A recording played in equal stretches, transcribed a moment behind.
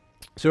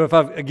So if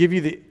I give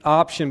you the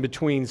option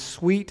between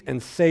sweet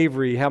and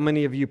savory, how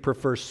many of you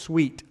prefer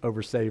sweet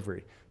over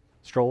savory?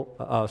 Straw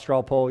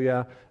poll,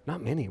 yeah.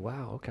 Not many,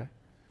 wow, okay.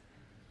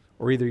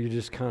 Or either you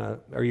just kind of,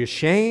 are you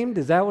ashamed?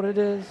 Is that what it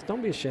is?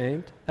 Don't be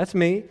ashamed. That's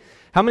me.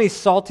 How many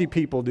salty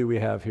people do we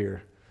have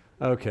here?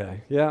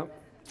 Okay, yeah.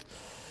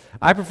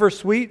 I prefer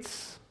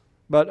sweets,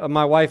 but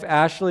my wife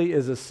Ashley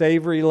is a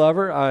savory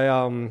lover.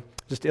 I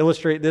just to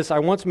illustrate this, I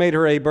once made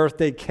her a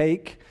birthday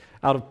cake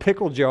out of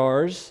pickle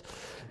jars,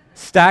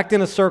 stacked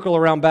in a circle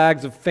around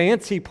bags of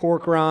fancy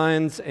pork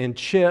rinds and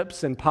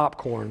chips and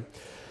popcorn.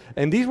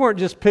 And these weren't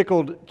just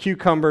pickled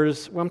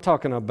cucumbers. I'm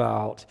talking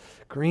about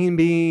green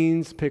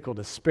beans, pickled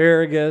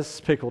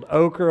asparagus, pickled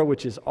okra,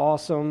 which is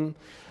awesome,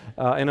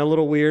 and a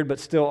little weird, but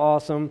still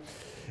awesome.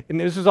 And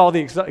this was all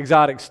the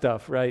exotic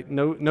stuff, right?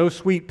 No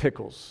sweet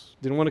pickles.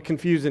 Didn't want to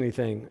confuse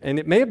anything. And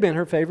it may have been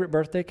her favorite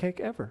birthday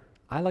cake ever.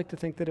 I like to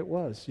think that it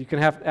was. You can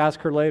have to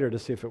ask her later to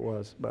see if it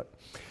was. But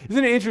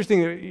isn't it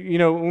interesting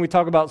that, when we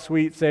talk about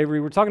sweet,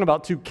 savory, we're talking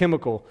about two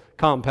chemical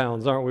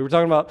compounds, aren't we? We're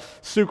talking about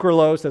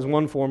sucralose as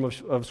one form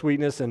of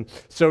sweetness and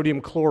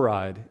sodium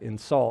chloride in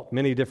salt,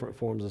 many different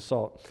forms of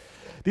salt.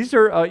 These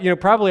are,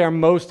 probably our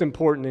most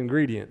important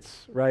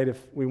ingredients, right,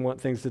 if we want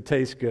things to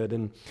taste good.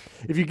 And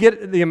if you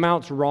get the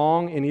amounts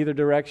wrong in either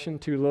direction,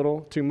 too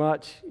little, too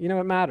much,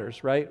 it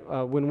matters, right?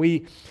 When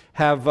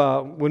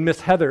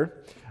Miss Heather,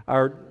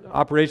 our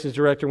operations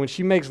director, when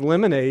she makes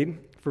lemonade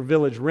for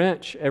Village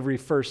Wrench every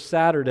first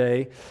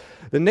Saturday,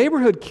 the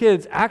neighborhood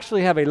kids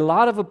actually have a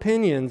lot of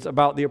opinions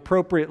about the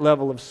appropriate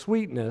level of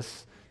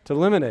sweetness to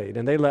lemonade,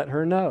 and they let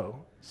her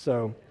know.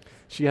 So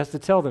she has to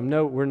tell them,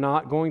 no, we're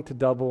not going to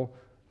double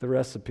the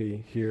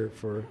recipe here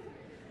for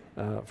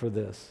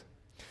this.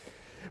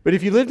 But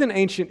if you lived in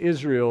ancient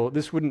Israel,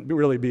 this wouldn't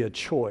really be a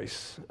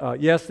choice.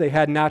 Yes, they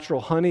had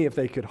natural honey if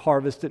they could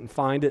harvest it and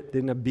find it. They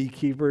didn't have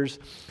beekeepers.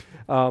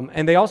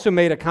 And they also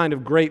made a kind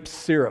of grape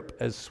syrup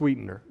as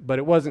sweetener, but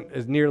it wasn't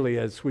as nearly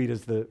as sweet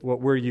as what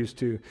we're used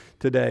to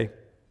today.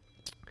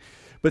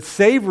 But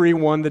savory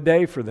won the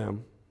day for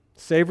them.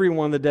 Savory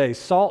won the day.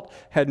 Salt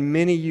had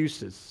many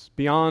uses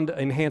beyond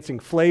enhancing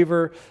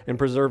flavor and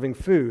preserving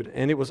food.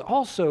 And it was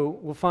also,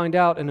 we'll find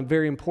out, a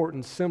very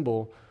important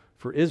symbol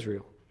for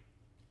Israel.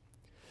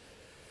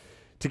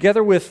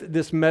 Together with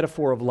this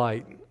metaphor of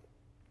light,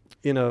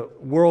 in a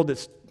world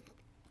that's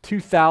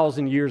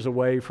 2,000 years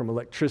away from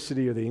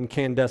electricity or the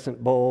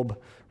incandescent bulb,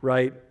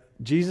 right?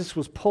 Jesus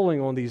was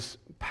pulling on these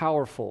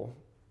powerful,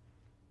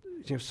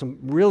 some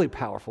really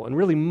powerful and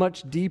really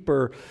much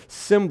deeper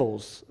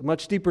symbols,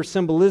 much deeper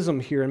symbolism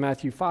here in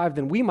Matthew 5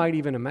 than we might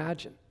even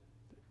imagine.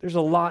 There's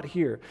a lot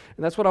here,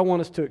 and that's what I want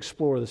us to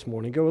explore this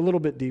morning, go a little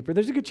bit deeper.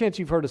 There's a good chance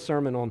you've heard a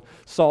sermon on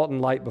salt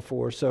and light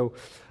before, so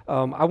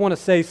I want to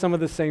say some of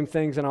the same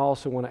things, and I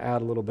also want to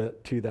add a little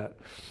bit to that.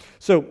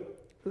 So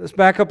let's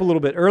back up a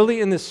little bit. Early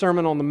in this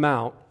Sermon on the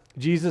Mount,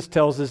 Jesus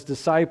tells his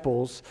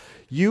disciples,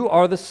 you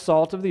are the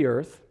salt of the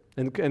earth.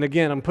 And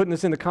again, I'm putting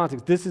this in the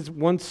context. This is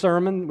one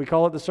sermon. We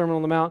call it the Sermon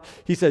on the Mount.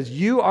 He says,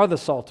 you are the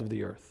salt of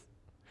the earth.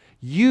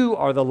 You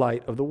are the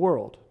light of the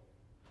world.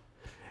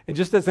 And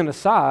just as an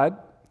aside,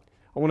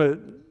 I want to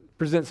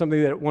present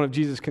something that one of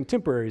Jesus'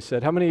 contemporaries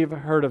said. How many of you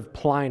have heard of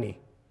Pliny?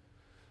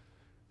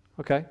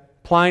 Okay.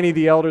 Pliny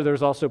the Elder,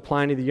 there's also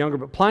Pliny the Younger,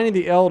 but Pliny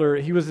the Elder,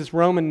 he was this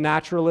Roman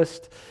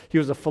naturalist, he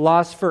was a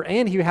philosopher,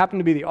 and he happened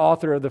to be the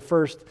author of the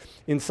first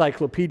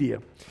encyclopedia.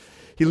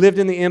 He lived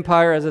in the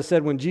empire, as I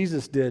said, when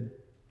Jesus did,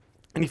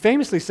 and he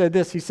famously said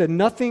this, he said,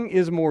 nothing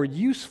is more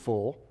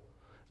useful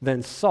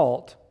than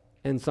salt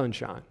and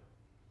sunshine.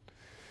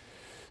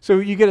 So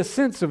you get a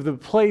sense of the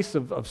place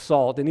of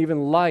salt and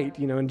even light,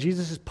 and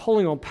Jesus is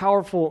pulling on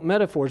powerful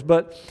metaphors.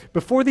 But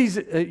before these,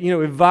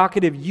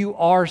 evocative you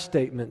are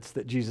statements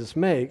that Jesus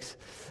makes,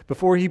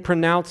 before he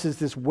pronounces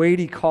this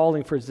weighty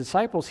calling for his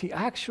disciples, he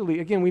actually,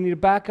 again, we need to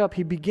back up.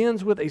 He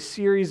begins with a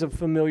series of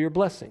familiar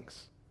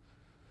blessings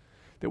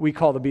that we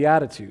call the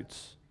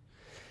Beatitudes,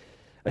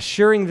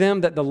 assuring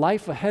them that the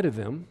life ahead of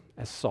them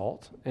as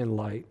salt and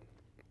light,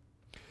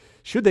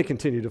 should they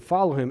continue to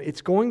follow him,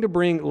 it's going to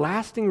bring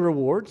lasting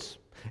rewards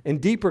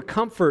and deeper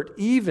comfort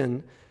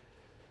even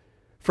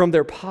from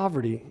their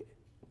poverty,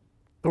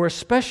 or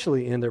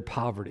especially in their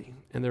poverty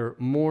and their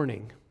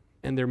mourning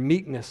and their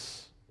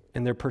meekness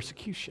and their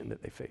persecution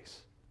that they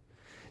face.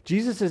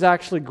 Jesus is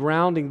actually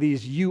grounding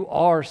these you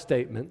are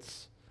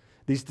statements,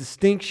 these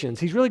distinctions.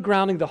 He's really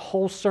grounding the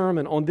whole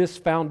sermon on this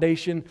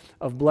foundation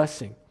of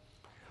blessing,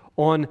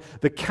 on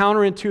the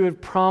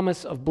counterintuitive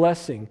promise of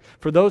blessing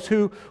for those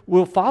who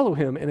will follow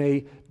him in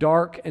a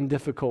dark and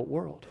difficult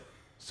world.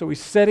 So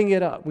he's setting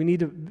it up. We need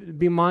to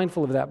be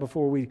mindful of that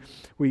before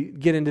we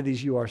get into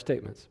these you are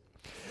statements.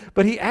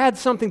 But he adds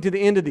something to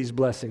the end of these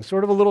blessings,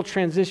 sort of a little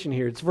transition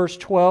here. It's verse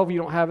 12. You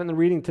don't have it in the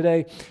reading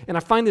today. And I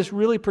find this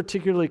really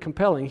particularly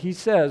compelling. He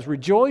says,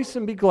 rejoice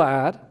and be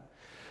glad,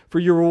 for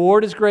your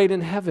reward is great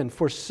in heaven,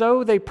 for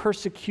so they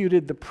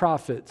persecuted the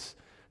prophets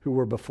who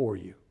were before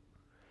you.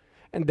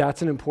 And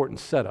that's an important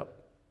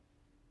setup.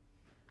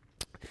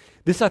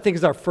 This, I think,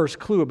 is our first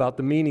clue about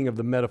the meaning of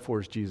the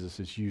metaphors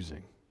Jesus is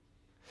using.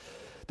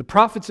 The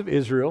prophets of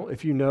Israel,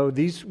 if you know,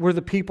 these were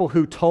the people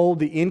who told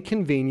the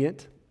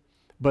inconvenient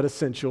but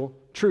essential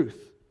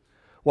truth,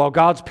 while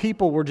God's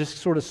people were just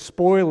sort of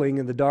spoiling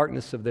in the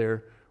darkness of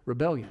their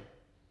rebellion.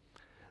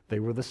 They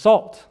were the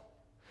salt.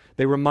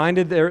 They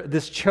reminded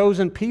this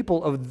chosen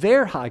people of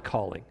their high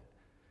calling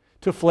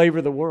to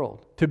flavor the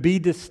world, to be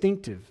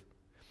distinctive,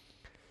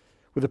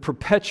 with a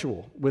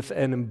perpetual, with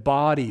an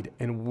embodied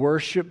and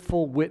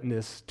worshipful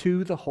witness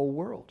to the whole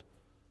world,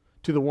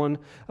 to the one,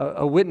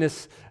 a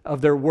witness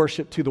of their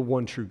worship to the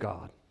one true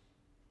God.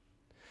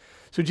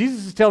 So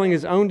Jesus is telling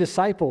his own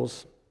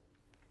disciples,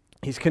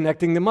 he's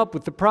connecting them up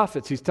with the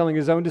prophets. He's telling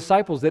his own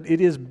disciples that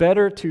it is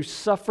better to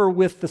suffer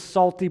with the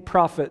salty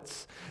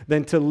prophets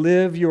than to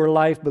live your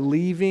life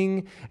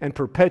believing and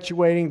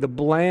perpetuating the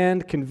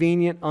bland,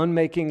 convenient,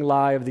 unmaking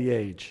lie of the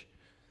age,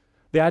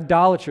 the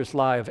idolatrous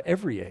lie of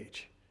every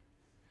age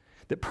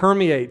that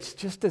permeates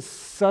just as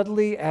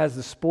subtly as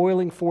the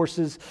spoiling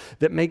forces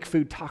that make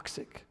food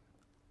toxic,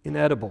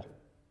 inedible,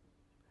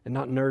 and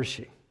not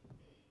nourishing.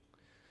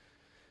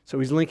 So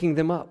he's linking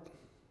them up.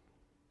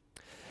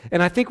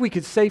 And I think we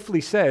could safely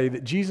say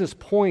that Jesus'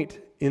 point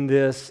in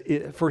this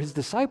for his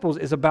disciples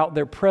is about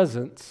their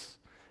presence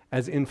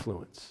as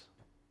influence.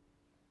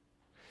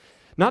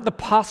 Not the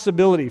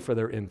possibility for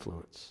their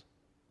influence,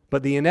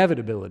 but the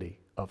inevitability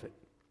of it.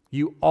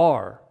 You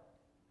are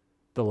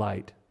the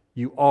light.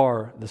 You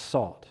are the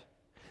salt.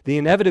 The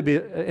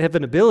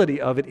inevitability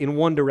of it in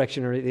one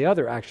direction or the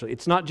other, actually.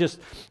 It's not just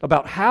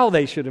about how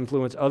they should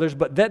influence others,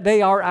 but that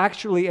they are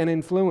actually an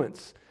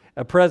influence,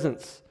 a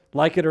presence,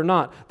 like it or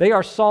not. They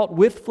are salt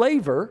with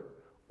flavor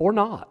or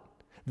not.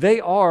 They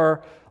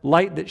are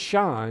light that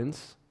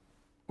shines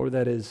or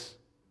that is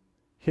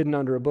hidden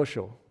under a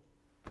bushel,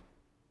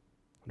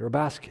 under a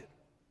basket.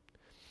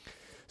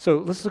 So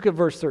let's look at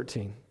verse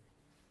 13.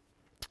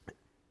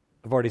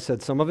 I've already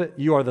said some of it.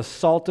 You are the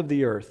salt of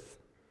the earth.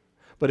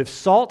 But if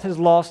salt has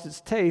lost its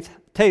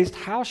taste,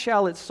 how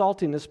shall its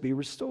saltiness be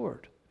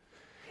restored?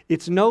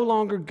 It's no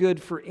longer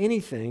good for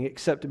anything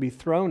except to be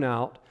thrown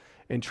out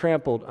and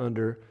trampled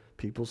under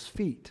people's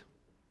feet.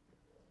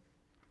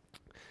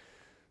 A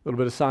little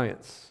bit of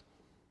science.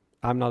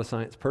 I'm not a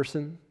science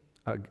person.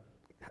 I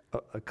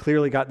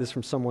clearly got this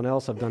from someone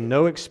else. I've done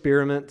no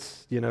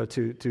experiments,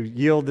 to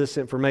yield this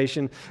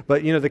information.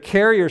 But, the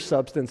carrier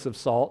substance of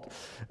salt,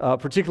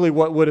 particularly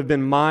what would have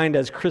been mined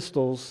as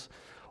crystals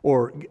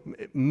or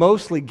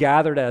mostly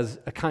gathered as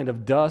a kind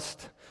of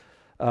dust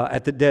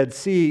at the Dead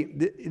Sea,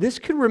 this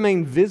could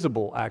remain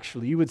visible,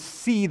 actually. You would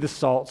see the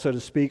salt, so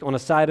to speak, on a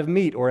side of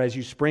meat or as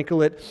you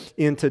sprinkle it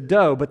into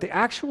dough. But the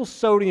actual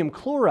sodium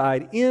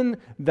chloride in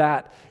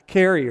that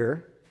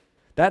carrier,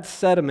 that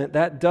sediment,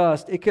 that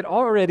dust, it could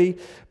already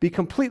be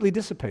completely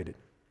dissipated.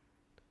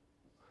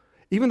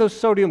 Even though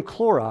sodium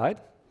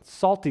chloride,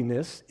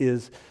 saltiness,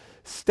 is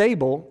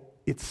stable,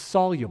 it's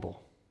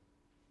soluble.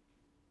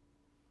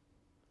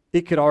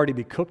 It could already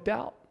be cooked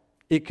out.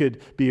 It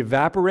could be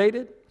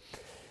evaporated.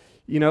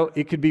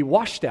 It could be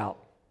washed out,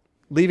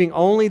 leaving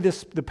only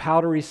the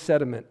powdery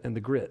sediment and the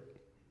grit.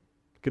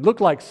 It could look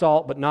like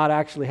salt, but not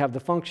actually have the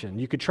function.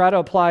 You could try to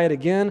apply it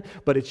again,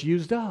 but it's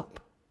used up.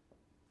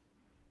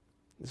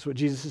 This is what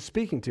Jesus is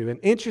speaking to. And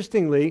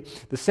interestingly,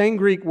 the same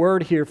Greek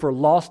word here for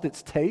lost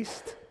its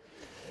taste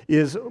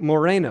is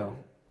moreno.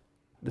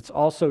 That's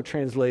also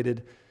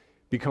translated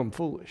become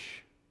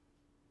foolish.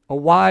 A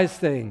wise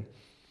thing,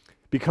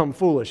 become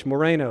foolish.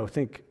 Moreno,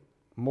 think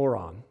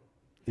moron,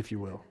 if you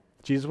will.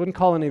 Jesus wouldn't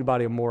call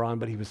anybody a moron,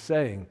 but he was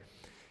saying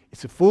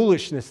it's a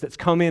foolishness that's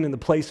come in the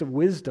place of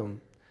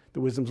wisdom.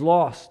 The wisdom's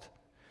lost.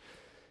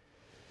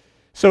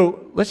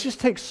 So let's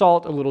just take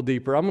salt a little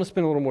deeper. I'm going to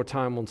spend a little more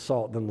time on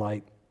salt than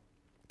light.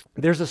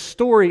 There's a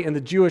story in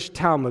the Jewish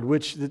Talmud,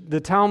 which the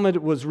Talmud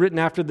was written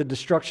after the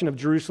destruction of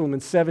Jerusalem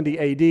in 70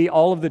 AD.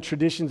 All of the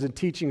traditions and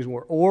teachings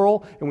were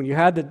oral, and when you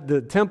had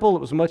the temple, it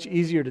was much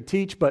easier to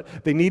teach, but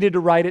they needed to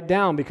write it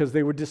down because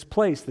they were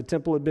displaced. The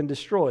temple had been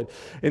destroyed.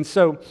 And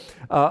so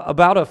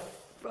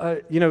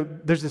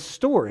there's this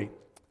story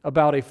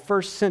about a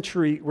first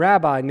century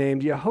rabbi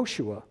named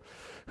Yehoshua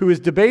who is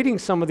debating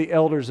some of the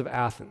elders of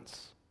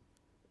Athens.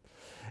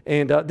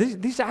 And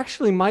these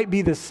actually might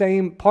be the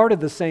same part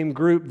of the same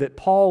group that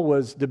Paul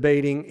was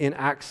debating in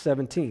Acts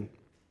 17,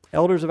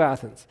 elders of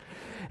Athens.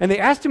 And they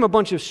asked him a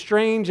bunch of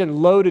strange and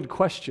loaded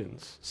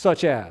questions,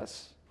 such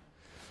as,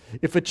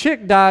 if a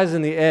chick dies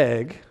in the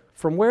egg,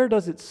 from where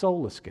does its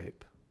soul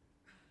escape?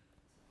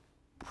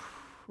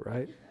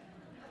 Right?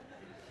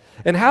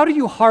 And how do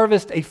you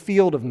harvest a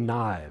field of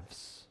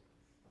knives?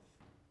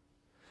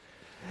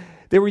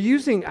 They were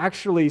using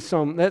actually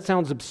that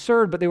sounds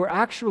absurd, but they were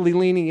actually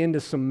leaning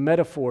into some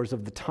metaphors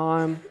of the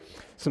time,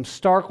 some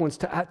stark ones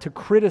to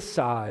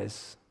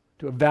criticize,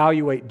 to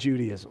evaluate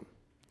Judaism.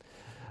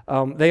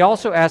 They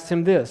also asked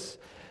him this,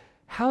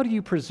 how do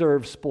you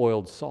preserve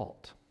spoiled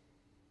salt?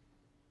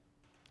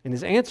 And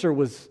his answer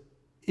was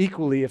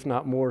equally, if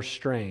not more,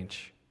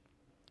 strange.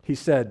 He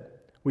said,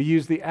 we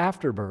use the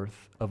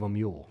afterbirth of a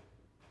mule,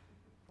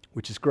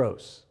 which is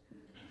gross,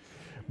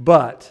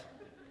 but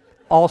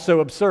also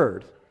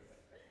absurd.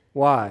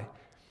 Why?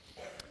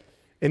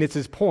 And it's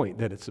his point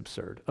that it's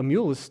absurd. A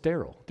mule is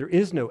sterile. There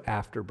is no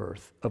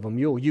afterbirth of a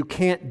mule. You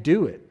can't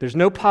do it. There's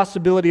no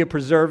possibility of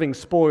preserving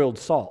spoiled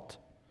salt,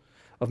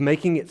 of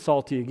making it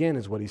salty again,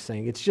 is what he's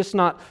saying. It's just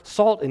not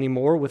salt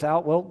anymore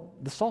without, well,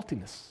 the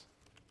saltiness.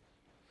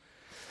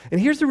 And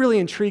here's the really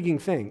intriguing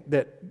thing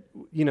that,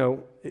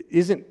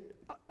 isn't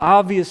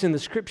obvious in the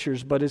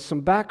scriptures, but is some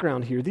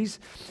background here. These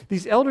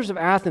elders of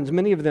Athens,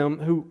 many of them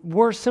who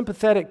were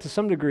sympathetic to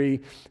some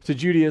degree to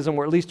Judaism,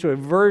 or at least to a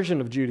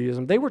version of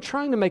Judaism, they were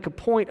trying to make a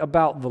point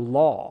about the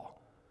law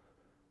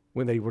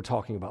when they were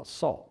talking about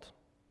salt.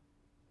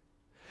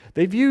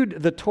 They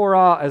viewed the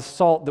Torah as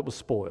salt that was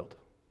spoiled,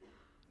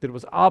 that it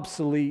was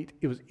obsolete,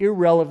 it was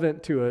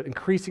irrelevant to an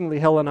increasingly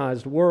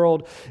Hellenized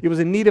world. It was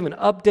in need of an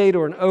update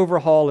or an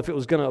overhaul if it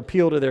was going to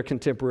appeal to their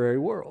contemporary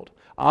world.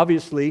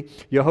 Obviously,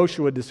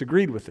 Yehoshua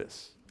disagreed with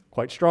this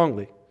quite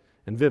strongly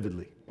and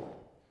vividly.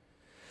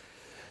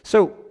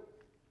 So,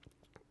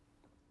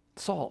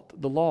 salt,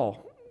 the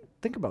law,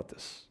 think about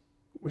this.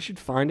 We should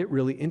find it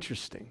really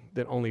interesting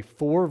that only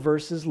 4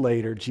 verses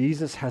later,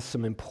 Jesus has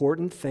some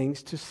important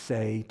things to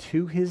say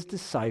to his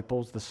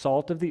disciples, the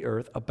salt of the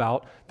earth,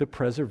 about the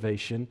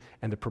preservation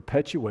and the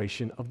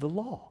perpetuation of the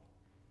law.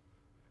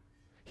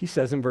 He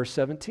says in verse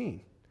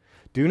 17,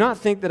 "Do not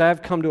think that I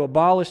have come to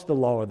abolish the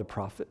law or the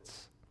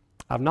prophets.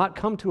 I've not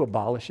come to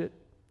abolish it,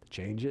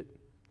 change it,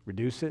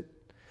 reduce it.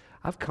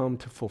 I've come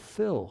to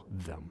fulfill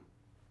them."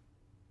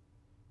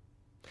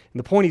 And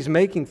the point he's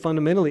making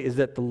fundamentally is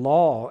that the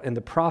law and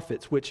the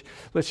prophets, which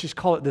let's just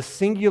call it the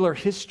singular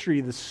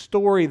history, the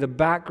story, the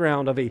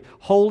background of a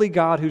holy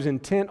God who's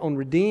intent on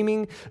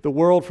redeeming the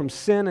world from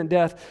sin and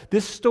death,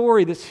 this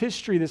story, this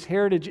history, this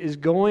heritage is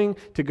going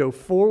to go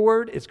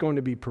forward. It's going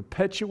to be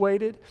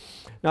perpetuated,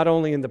 not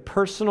only in the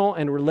personal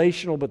and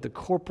relational, but the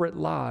corporate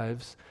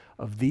lives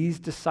of these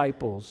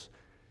disciples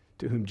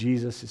to whom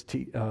Jesus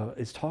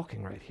is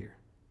talking right here.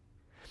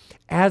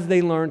 As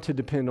they learn to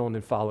depend on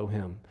and follow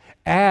him,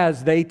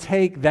 as they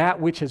take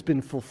that which has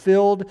been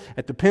fulfilled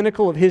at the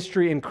pinnacle of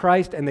history in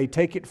Christ and they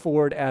take it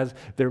forward as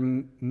their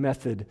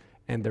method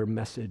and their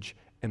message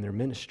and their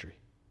ministry.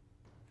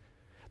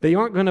 They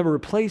aren't going to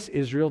replace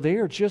Israel. They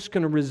are just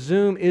going to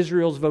resume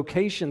Israel's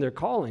vocation, their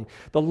calling.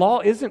 The law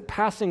isn't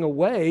passing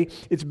away.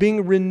 It's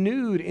being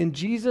renewed in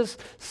Jesus'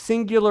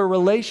 singular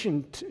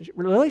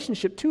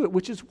relationship to it,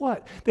 which is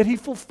what? That he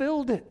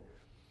fulfilled it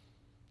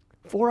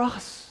for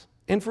us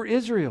and for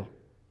Israel.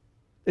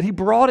 That he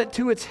brought it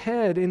to its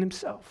head in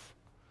himself.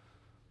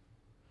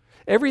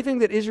 Everything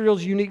that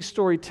Israel's unique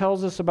story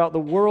tells us about the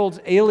world's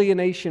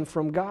alienation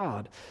from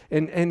God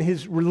and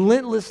his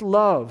relentless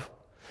love,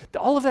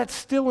 all of that's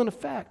still in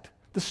effect.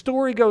 The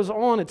story goes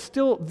on. It's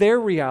still their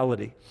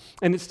reality,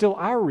 and it's still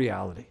our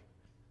reality.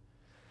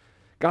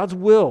 God's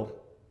will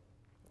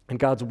and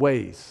God's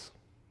ways.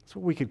 That's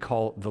what we could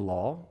call the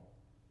law,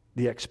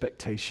 the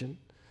expectation,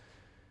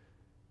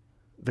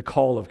 the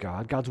call of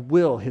God. God's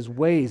will, his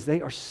ways,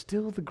 they are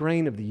still the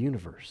grain of the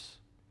universe.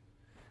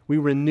 We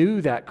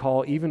renew that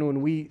call even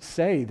when we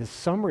say the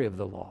summary of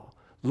the law.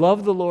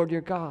 Love the Lord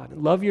your God,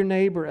 and love your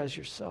neighbor as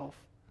yourself.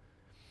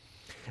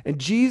 And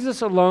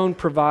Jesus alone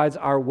provides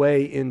our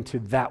way, into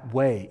that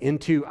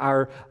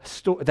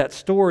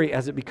story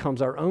as it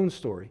becomes our own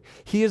story.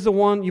 He is the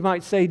one, you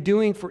might say,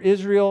 doing for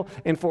Israel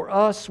and for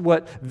us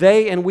what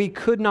they and we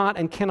could not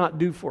and cannot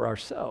do for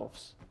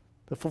ourselves.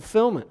 The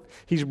fulfillment.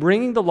 He's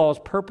bringing the law's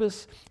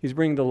purpose, he's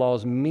bringing the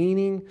law's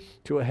meaning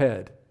to a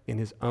head in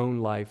his own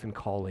life and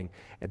calling,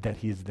 and that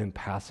he is then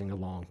passing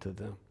along to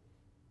them.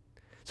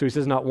 So he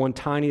says, not one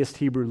tiniest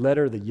Hebrew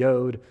letter, the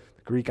yod,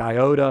 Greek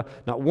iota,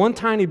 not one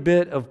tiny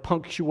bit of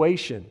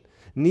punctuation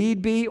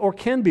need be or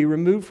can be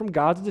removed from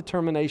God's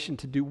determination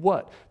to do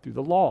what? Through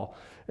the law,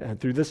 and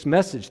through this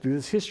message, through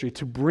this history,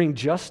 to bring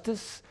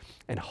justice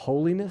and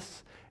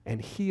holiness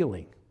and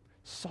healing,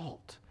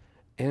 salt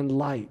and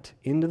light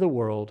into the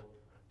world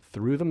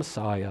through the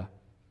Messiah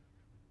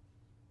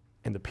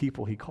and the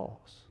people he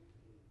calls.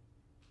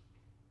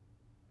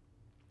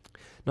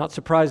 Not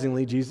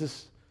surprisingly,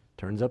 Jesus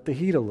turns up the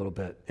heat a little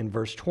bit in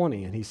verse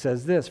 20, and he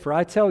says this, "For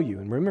I tell you,"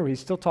 and remember, he's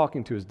still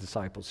talking to his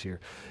disciples here,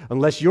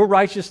 "unless your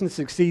righteousness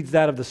exceeds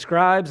that of the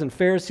scribes and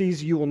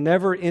Pharisees, you will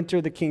never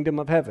enter the kingdom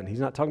of heaven." He's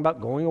not talking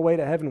about going away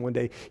to heaven one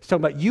day. He's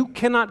talking about you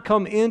cannot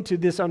come into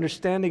this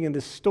understanding and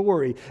this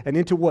story and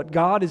into what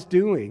God is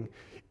doing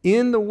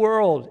in the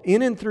world,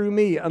 in and through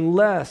me,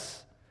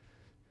 unless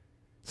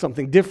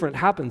something different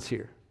happens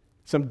here.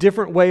 Some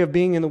different way of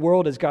being in the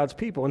world as God's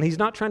people. And he's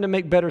not trying to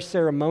make better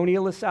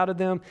ceremonialists out of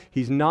them.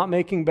 He's not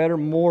making better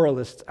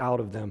moralists out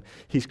of them.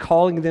 He's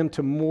calling them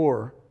to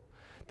more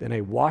than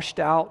a washed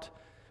out,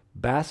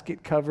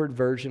 basket-covered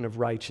version of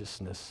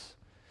righteousness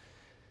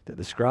that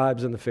the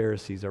scribes and the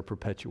Pharisees are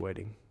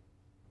perpetuating.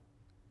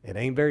 It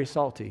ain't very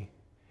salty,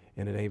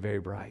 and it ain't very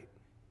bright.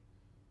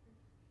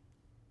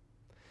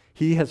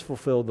 He has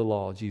fulfilled the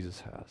law,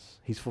 Jesus has.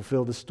 He's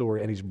fulfilled the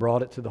story, and he's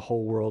brought it to the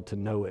whole world to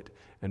know it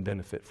and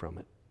benefit from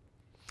it.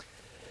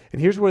 And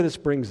here's where this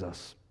brings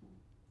us.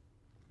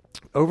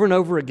 Over and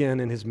over again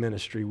in his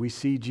ministry, we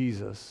see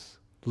Jesus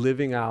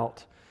living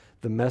out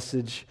the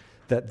message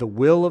that the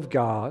will of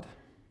God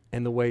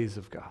and the ways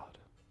of God.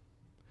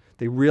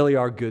 They really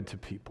are good to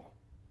people.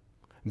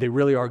 They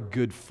really are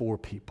good for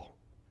people.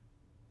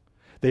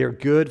 They are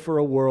good for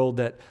a world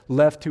that,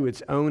 left to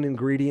its own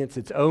ingredients,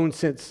 its own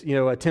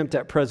attempt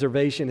at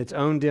preservation, its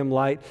own dim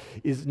light,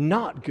 is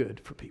not good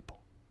for people.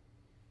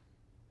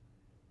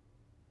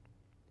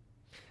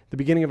 At the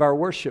beginning of our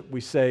worship,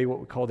 we say what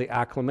we call the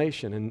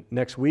acclamation. And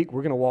next week,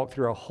 we're going to walk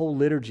through a whole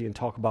liturgy and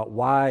talk about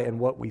why and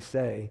what we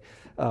say.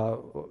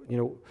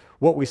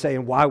 What we say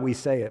and why we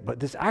say it. But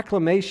this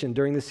acclamation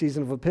during the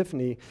season of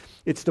Epiphany,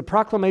 it's the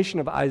proclamation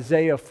of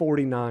Isaiah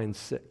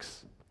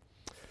 49:6.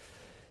 It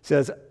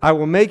says, I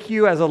will make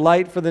you as a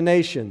light for the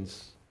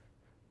nations,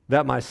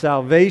 that my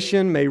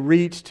salvation may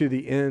reach to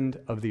the end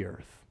of the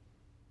earth.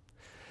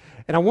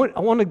 And I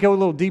want to go a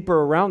little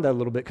deeper around that a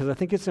little bit because I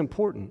think it's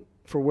important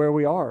for where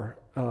we are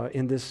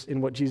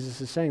in what Jesus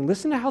is saying.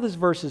 Listen to how this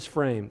verse is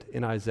framed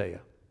in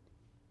Isaiah.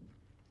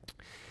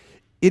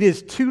 It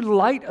is too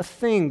light a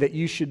thing that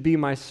you should be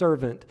my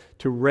servant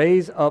to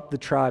raise up the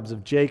tribes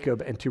of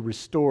Jacob and to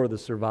restore the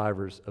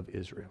survivors of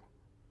Israel.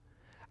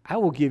 I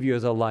will give you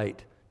as a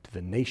light to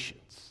the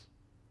nations,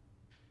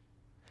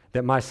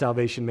 that my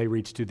salvation may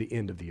reach to the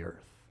end of the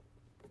earth.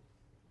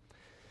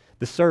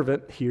 The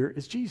servant here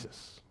is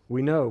Jesus.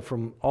 We know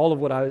from all of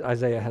what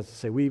Isaiah has to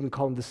say. We even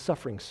call him the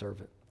suffering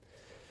servant.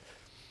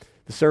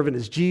 The servant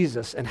is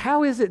Jesus. And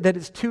how is it that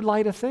it's too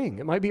light a thing?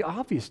 It might be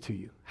obvious to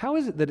you. How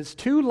is it that it's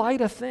too light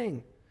a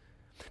thing?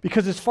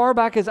 Because as far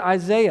back as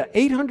Isaiah,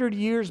 800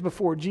 years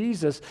before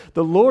Jesus,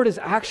 the Lord is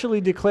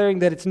actually declaring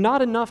that it's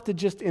not enough to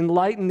just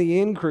enlighten the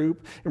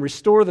in-group and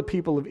restore the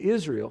people of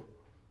Israel.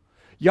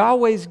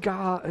 Yahweh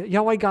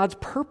God's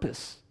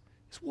purpose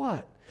is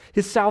what?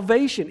 His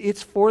salvation.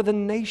 It's for the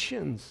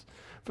nations,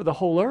 for the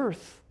whole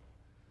earth.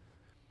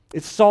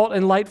 It's salt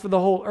and light for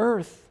the whole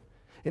earth.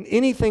 And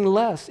anything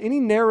less, any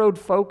narrowed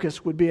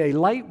focus would be a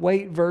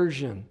lightweight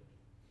version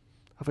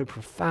of a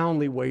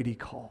profoundly weighty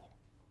call.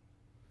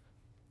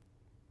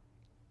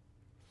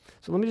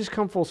 So let me just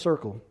come full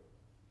circle.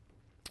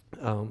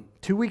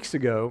 2 weeks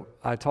ago,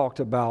 I talked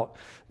about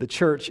the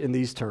church in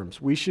these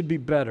terms. We should be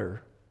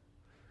better,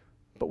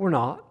 but we're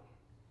not.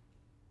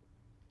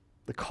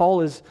 The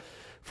call is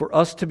for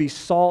us to be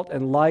salt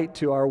and light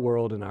to our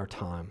world and our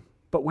time,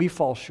 but we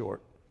fall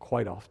short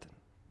quite often.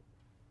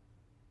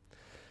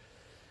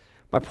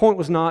 My point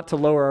was not to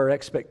lower our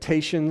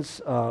expectations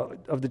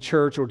of the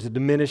church or to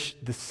diminish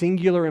the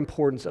singular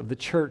importance of the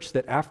church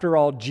that, after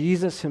all,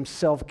 Jesus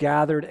himself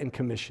gathered and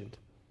commissioned.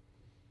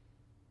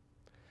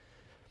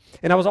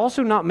 And I was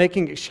also not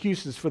making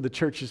excuses for the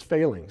church's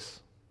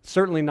failings,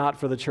 certainly not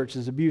for the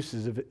church's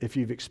abuses if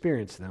you've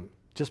experienced them,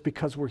 just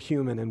because we're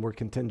human and we're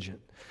contingent.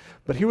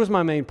 But here was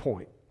my main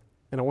point,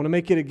 and I want to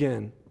make it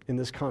again in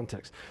this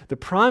context. The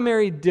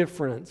primary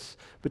difference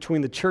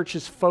between the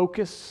church's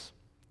focus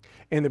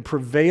and the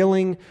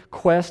prevailing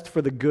quest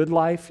for the good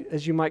life,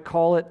 as you might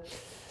call it,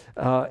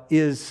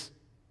 is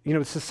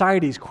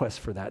society's quest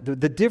for that.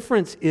 The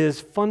difference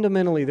is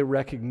fundamentally the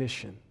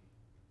recognition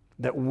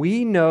that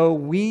we know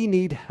we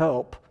need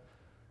help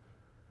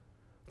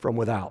from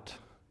without,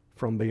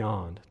 from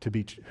beyond, to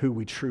be who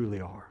we truly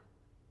are.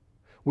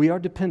 We are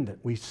dependent.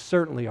 We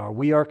certainly are.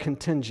 We are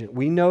contingent.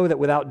 We know that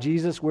without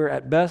Jesus, we're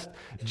at best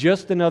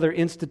just another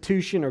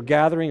institution or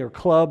gathering or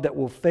club that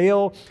will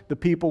fail the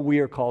people we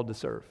are called to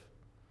serve.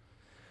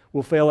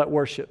 We'll fail at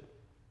worship.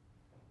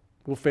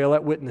 We'll fail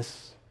at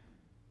witness.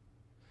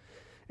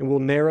 And we'll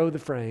narrow the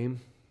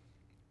frame.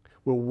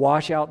 We'll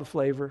wash out the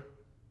flavor.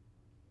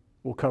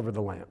 We'll cover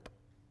the lamp.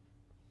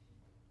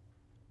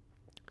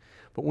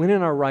 But when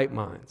in our right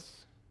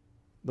minds,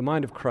 the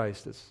mind of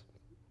Christ, as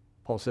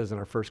Paul says in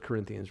our 1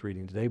 Corinthians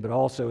reading today, but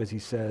also as he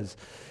says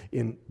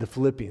in the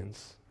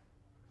Philippians,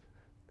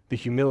 the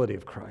humility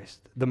of Christ,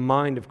 the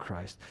mind of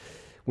Christ.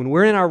 When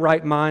we're in our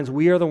right minds,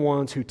 we are the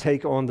ones who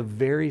take on the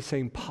very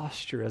same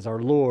posture as our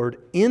Lord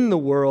in the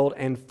world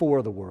and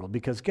for the world.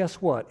 Because guess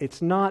what?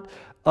 It's not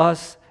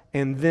us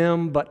and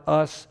them, but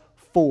us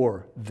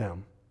for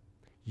them.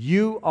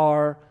 You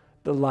are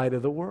the light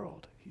of the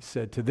world. He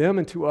said, to them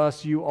and to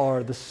us, you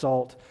are the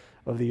salt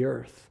of the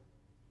earth.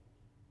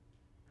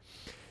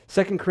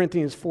 2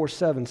 Corinthians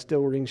 4:7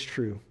 still rings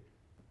true.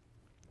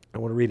 I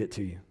want to read it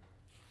to you.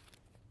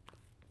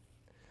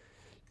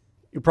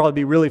 You'll probably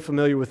be really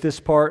familiar with this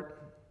part.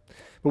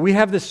 But we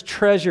have this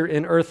treasure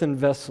in earthen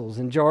vessels,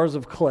 in jars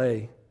of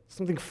clay,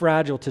 something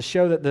fragile to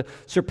show that the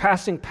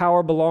surpassing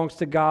power belongs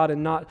to God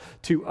and not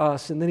to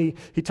us. And then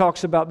he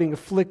talks about being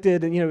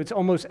afflicted, and it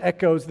almost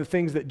echoes the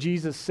things that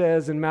Jesus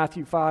says in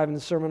Matthew 5 in the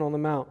Sermon on the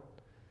Mount.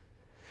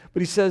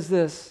 But he says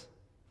this.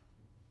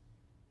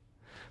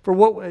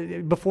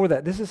 Before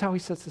that, this is how he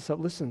sets this up.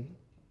 Listen,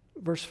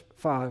 verse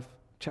 5,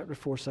 chapter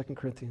 4, 2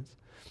 Corinthians.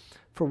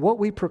 For what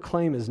we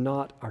proclaim is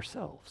not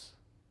ourselves,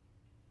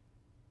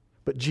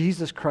 but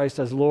Jesus Christ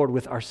as Lord,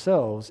 with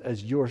ourselves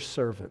as your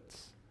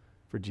servants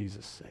for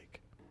Jesus'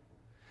 sake.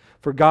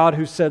 For God,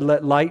 who said,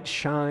 let light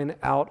shine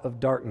out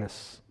of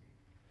darkness,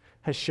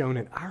 has shone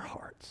in our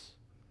hearts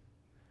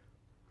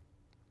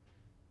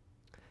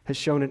has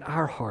shown in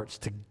our hearts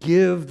to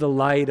give the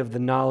light of the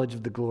knowledge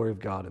of the glory of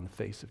God in the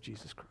face of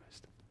Jesus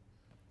Christ.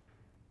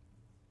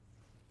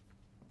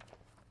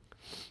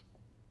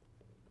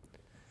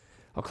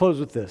 I'll close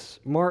with this.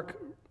 Mark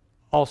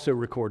also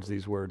records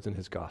these words in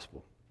his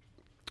gospel.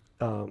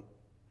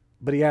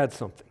 But he adds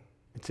something.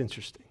 It's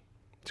interesting.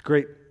 It's a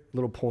great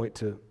little point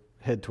to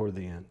head toward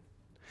the end.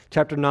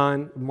 Chapter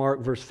 9, Mark,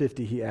 verse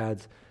 50, he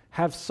adds,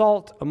 "Have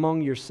salt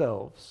among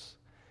yourselves,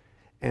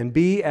 and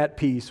be at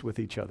peace with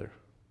each other."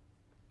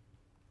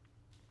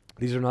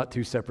 These are not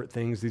two separate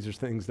things. These are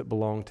things that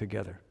belong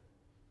together.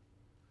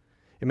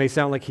 It may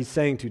sound like he's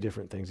saying two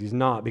different things. He's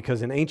not,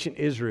 because in ancient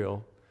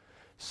Israel,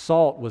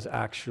 salt was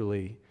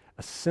actually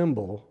a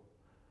symbol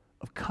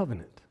of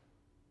covenant,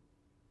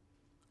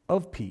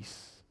 of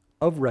peace,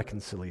 of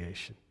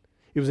reconciliation.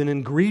 It was an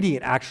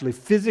ingredient actually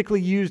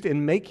physically used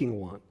in making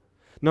one.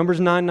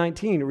 Numbers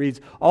 9:19 reads,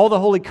 "All the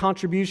holy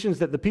contributions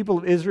that the people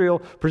of Israel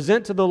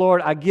present to the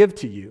Lord I give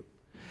to you,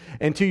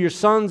 and to your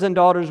sons and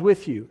daughters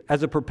with you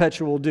as a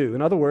perpetual due."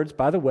 In other words,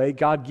 by the way,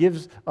 God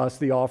gives us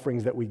the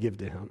offerings that we give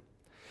to him.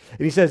 And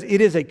he says, "It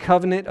is a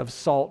covenant of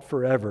salt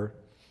forever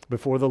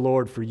before the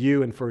Lord for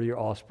you and for your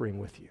offspring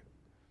with you."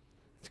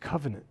 It's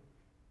covenant.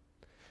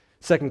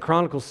 2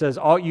 Chronicles says,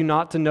 "Ought you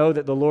not to know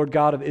that the Lord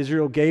God of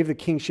Israel gave the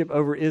kingship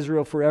over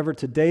Israel forever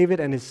to David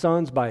and his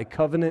sons by a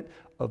covenant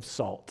of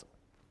salt?"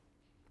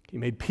 He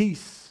made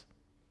peace.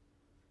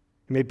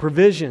 He made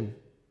provision.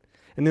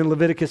 And then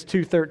Leviticus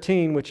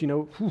 2:13, which,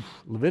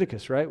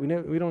 Leviticus, right? We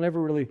don't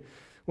ever really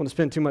want to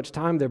spend too much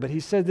time there, but he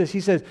said this. He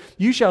says,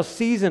 "You shall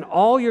season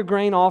all your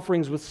grain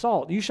offerings with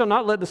salt. You shall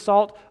not let the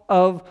salt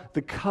of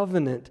the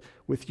covenant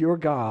with your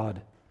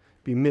God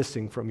be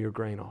missing from your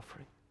grain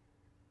offering."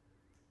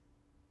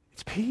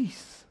 It's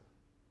peace.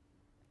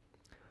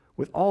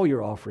 With all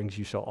your offerings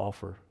you shall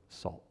offer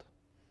salt.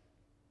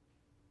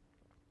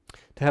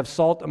 To have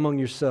salt among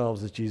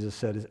yourselves, as Jesus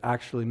said, is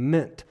actually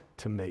meant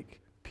to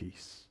make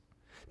peace,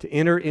 to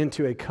enter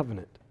into a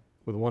covenant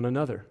with one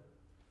another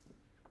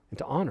and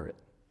to honor it,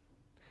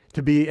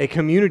 to be a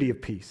community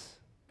of peace.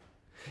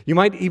 You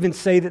might even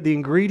say that the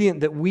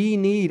ingredient that we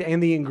need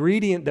and the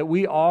ingredient that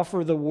we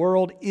offer the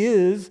world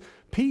is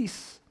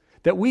peace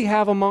that we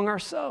have among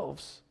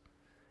ourselves.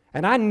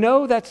 And I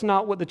know that's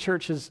not what the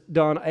church has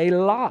done a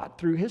lot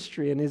through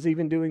history and is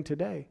even doing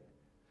today.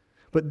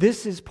 But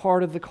this is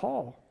part of the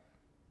call.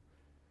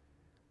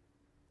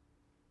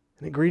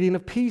 An ingredient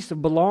of peace,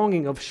 of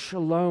belonging, of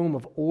shalom,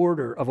 of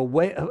order, of a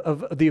way,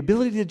 of the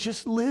ability to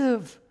just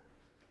live.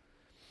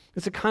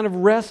 It's a kind of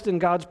rest in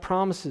God's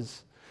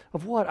promises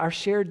of what? Our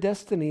shared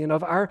destiny and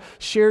of our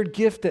shared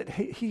gift that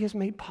He has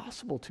made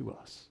possible to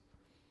us.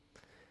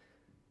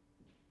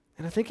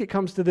 And I think it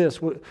comes to this.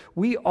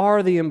 We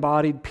are the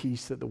embodied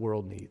peace that the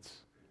world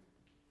needs.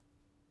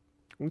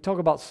 When we talk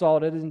about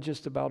salt, it isn't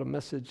just about a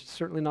message, it's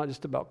certainly not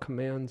just about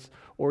commands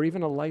or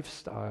even a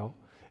lifestyle,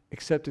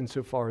 except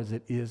insofar as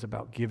it is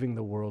about giving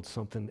the world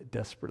something it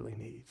desperately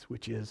needs,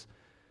 which is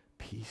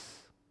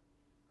peace,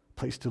 a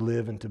place to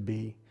live and to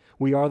be.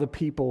 We are the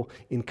people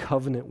in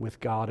covenant with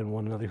God and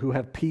one another who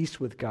have peace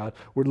with God.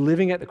 We're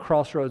living at the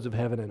crossroads of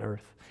heaven and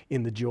earth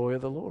in the joy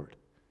of the Lord.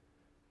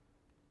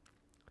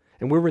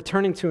 And we're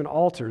returning to an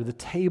altar, the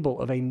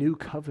table of a new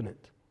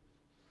covenant,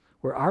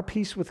 where our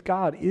peace with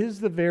God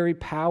is the very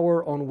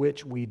power on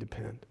which we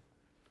depend.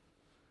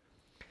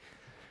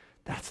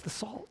 That's the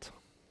salt.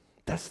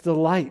 That's the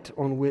light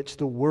on which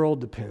the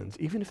world depends,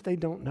 even if they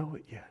don't know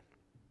it yet.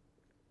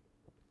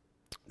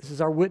 This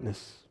is our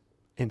witness.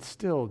 And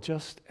still,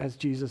 just as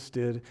Jesus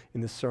did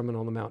in the Sermon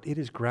on the Mount, it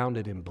is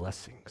grounded in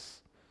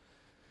blessings.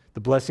 The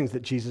blessings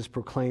that Jesus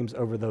proclaims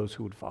over those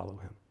who would follow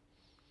him.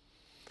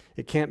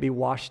 It can't be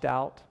washed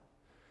out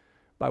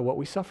by what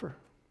we suffer.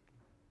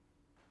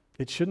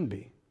 It shouldn't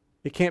be.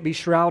 It can't be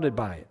shrouded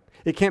by it.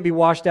 It can't be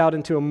washed out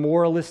into a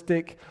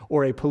moralistic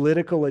or a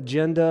political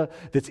agenda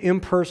that's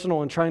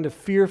impersonal and trying to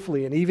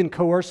fearfully and even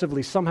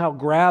coercively somehow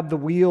grab the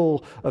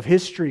wheel of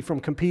history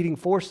from competing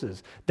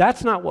forces.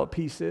 That's not what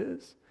peace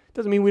is. It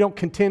doesn't mean we don't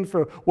contend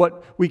for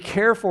what we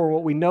care for,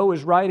 what we know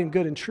is right and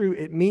good and true.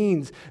 It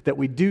means that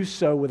we do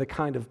so with a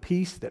kind of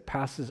peace that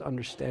passes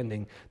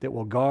understanding, that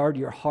will guard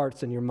your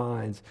hearts and your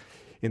minds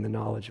in the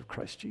knowledge of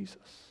Christ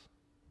Jesus.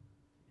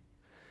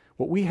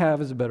 What we have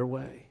is a better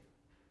way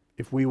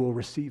if we will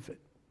receive it.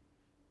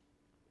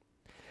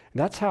 And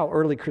that's how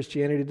early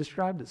Christianity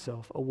described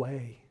itself, a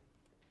way.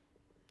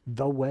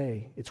 The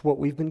way. It's what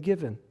we've been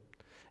given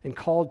and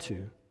called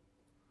to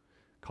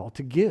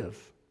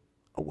give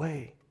a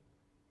way.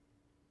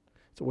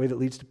 It's a way that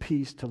leads to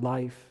peace, to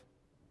life,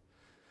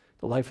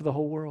 the life of the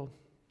whole world,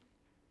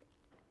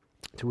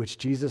 to which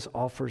Jesus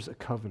offers a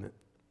covenant,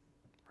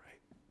 right?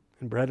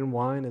 And bread and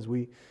wine, as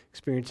we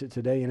experience it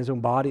today, in his own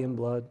body and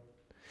blood,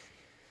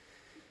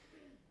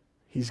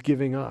 he's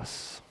giving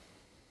us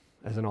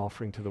as an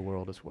offering to the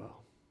world as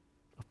well,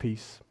 of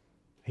peace.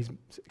 He's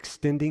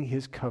extending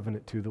his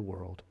covenant to the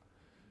world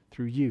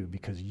through you,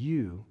 because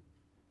you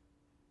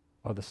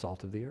are the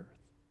salt of the earth.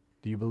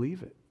 Do you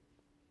believe it?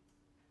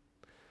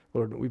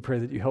 Lord, we pray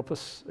that you help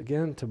us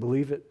again to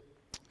believe it.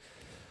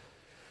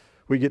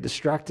 We get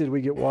distracted, we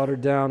get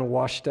watered down and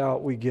washed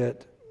out, we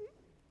get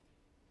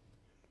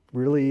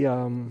really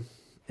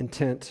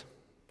intent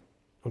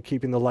on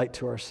keeping the light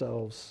to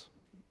ourselves.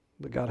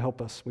 But God,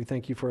 help us. We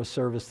thank you for a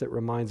service that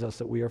reminds us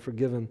that we are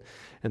forgiven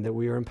and that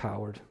we are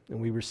empowered, and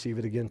we receive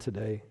it again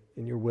today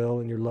in your will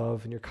and your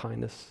love and your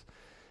kindness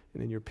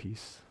and in your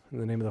peace. In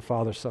the name of the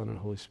Father, Son, and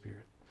Holy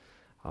Spirit.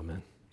 Amen.